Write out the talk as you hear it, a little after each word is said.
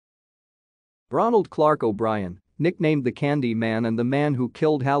Ronald Clark O'Bryan, nicknamed the Candy Man and the Man Who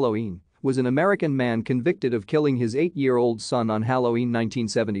Killed Halloween, was an American man convicted of killing his 8-year-old son on Halloween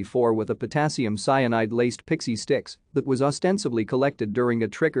 1974 with a potassium cyanide-laced Pixy Stix that was ostensibly collected during a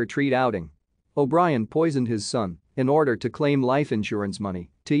trick-or-treat outing. O'Bryan poisoned his son in order to claim life insurance money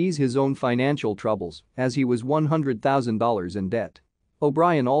to ease his own financial troubles as he was $100,000 in debt.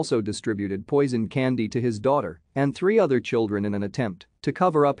 O'Bryan also distributed poisoned candy to his daughter and 3 other children in an attempt to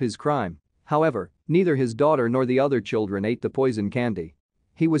cover up his crime. However, neither his daughter nor the other children ate the poison candy.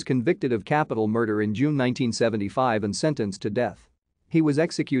 He was convicted of capital murder in June 1975 and sentenced to death. He was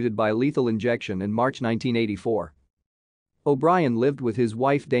executed by lethal injection in March 1984. O'Bryan lived with his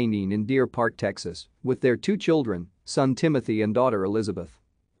wife Dainine in Deer Park, Texas, with their 2 children, son Timothy and daughter Elizabeth.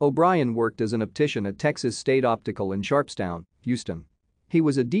 O'Bryan worked as an optician at Texas State Optical in Sharpstown, Houston. He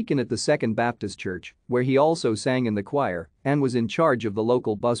was a deacon at the Second Baptist Church, where he also sang in the choir and was in charge of the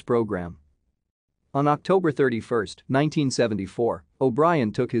local bus program. On October 31, 1974,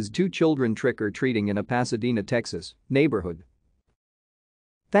 O'Bryan took his 2 children trick-or-treating in a Pasadena, Texas, neighborhood.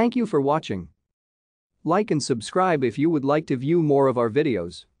 Thank you for watching. Like and subscribe if you would like to view more of our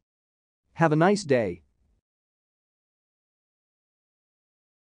videos. Have a nice day.